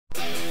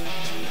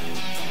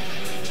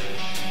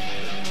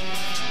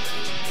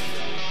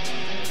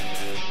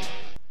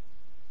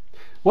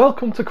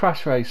Welcome to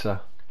CrashRacer.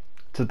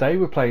 Today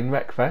we're playing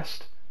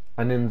Wreckfest,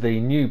 and in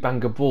the new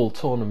Banger Brawl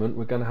tournament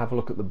we're going to have a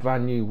look at the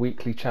brand new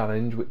weekly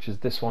challenge, which is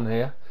this one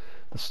here,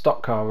 the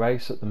stock car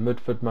race at the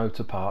Mudford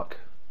Motorpark.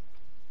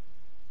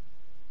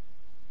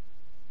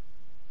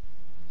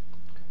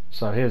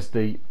 So here's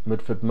the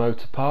Mudford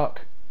Motorpark,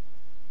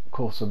 of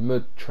course a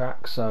mud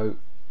track, so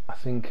I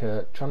think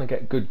trying to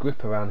get good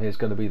grip around here is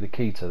going to be the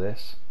key to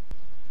this.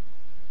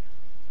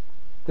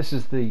 This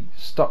is the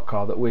stock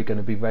car that we're going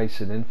to be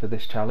racing in for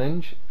this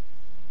challenge,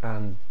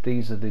 and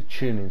these are the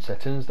tuning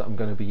settings that I'm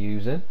going to be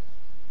using.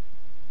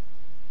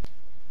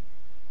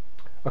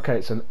 Okay,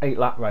 it's an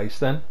 8-lap race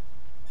then,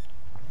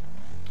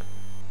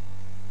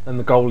 and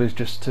the goal is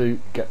just to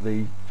get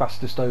the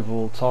fastest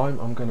overall time.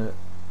 I'm going to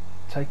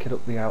take it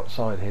up the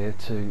outside here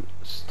to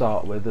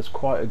start with. There's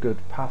quite a good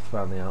path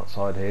around the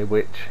outside here,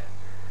 which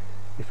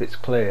if it's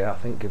clear I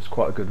think gives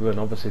quite a good run.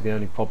 Obviously the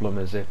only problem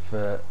is if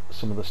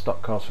some of the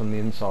stock cars from the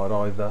inside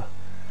either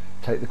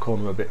take the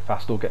corner a bit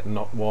fast or get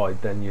knocked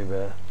wide, then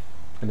you're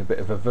in a bit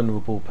of a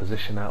vulnerable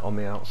position out on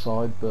the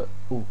outside. But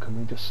oh, can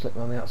we just slip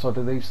around the outside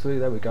of these three?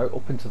 There we go,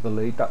 up into the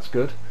lead. That's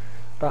good.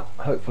 That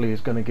hopefully is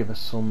going to give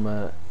us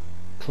some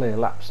clear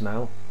laps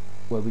now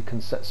where we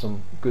can set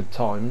some good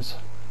times.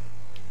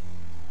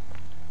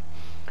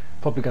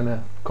 Probably going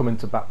to come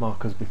into back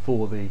markers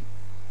before the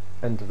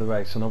end of the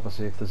race, and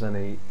obviously if there's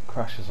any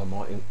crashes I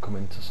might come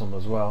into some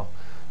as well.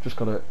 Just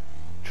got to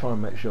try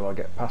and make sure I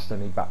get past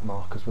any back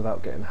markers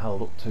without getting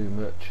held up too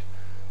much.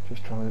 Got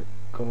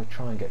to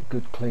try and get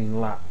good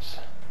clean laps.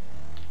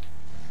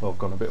 Well, I've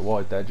gone a bit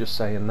wide there, just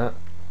saying that.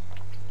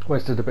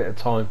 Wasted a bit of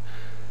time.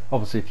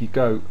 Obviously if you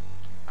go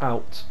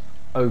out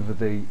over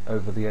the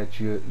edge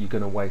you're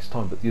going to waste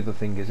time, but the other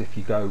thing is if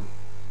you go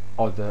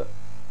either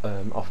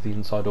off the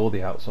inside or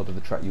the outside of the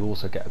track, you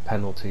also get a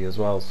penalty as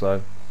well.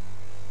 So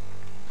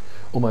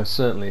almost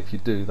certainly if you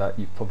do that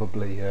you've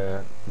probably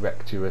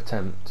wrecked your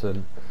attempt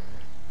and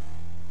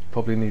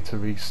probably need to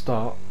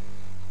restart.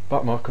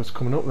 Back markers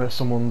coming up there,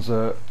 someone's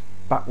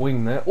back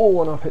wing there.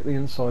 Oh, and I've hit the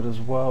inside as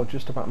well,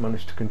 just about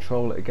managed to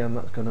control it again.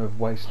 That's going to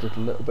have wasted a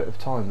little bit of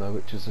time though,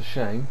 which is a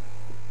shame.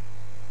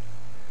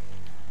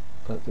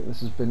 I don't think this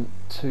has been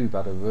too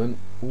bad a run.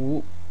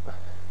 Ooh.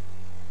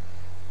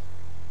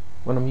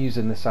 When I'm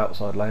using this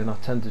outside lane I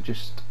tend to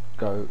just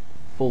go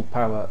full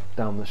power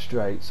down the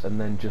straights and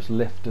then just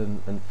lift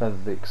and feather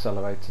the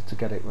accelerator to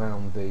get it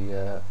round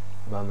the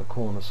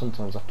corner.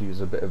 Sometimes I have to use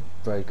a bit of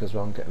brake as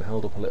well. I'm getting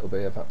held up a little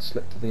bit. I've had to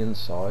slip to the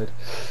inside,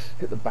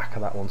 hit the back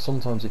of that one.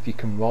 Sometimes if you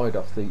can ride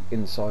off the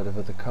inside of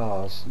other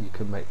cars you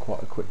can make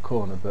quite a quick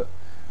corner, but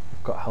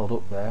we've got held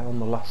up there on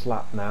the last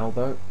lap now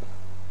though.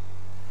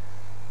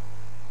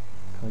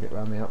 Can I get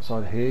around the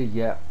outside here?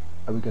 Yeah.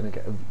 Are we going to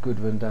get a good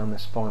run down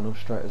this final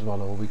straight as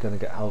well, or are we going to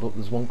get held up?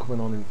 There's one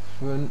coming on in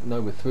front. No,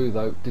 we're through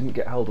though. Didn't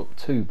get held up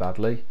too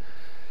badly.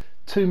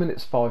 2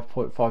 minutes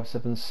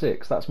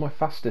 5.576. That's my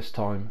fastest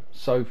time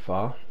so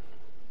far.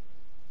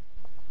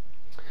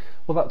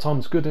 Well, that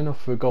time's good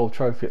enough for a gold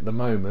trophy at the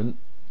moment.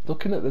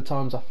 Looking at the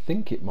times I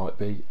think it might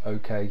be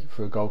okay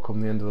for a goal come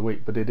the end of the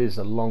week, but it is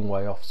a long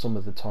way off some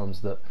of the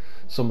times that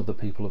some of the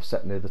people have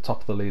set near the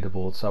top of the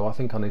leaderboard, so I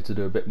think I need to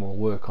do a bit more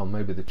work on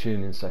maybe the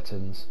tuning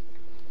settings.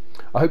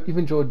 I hope you've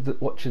enjoyed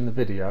watching the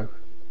video,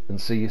 and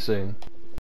see you soon.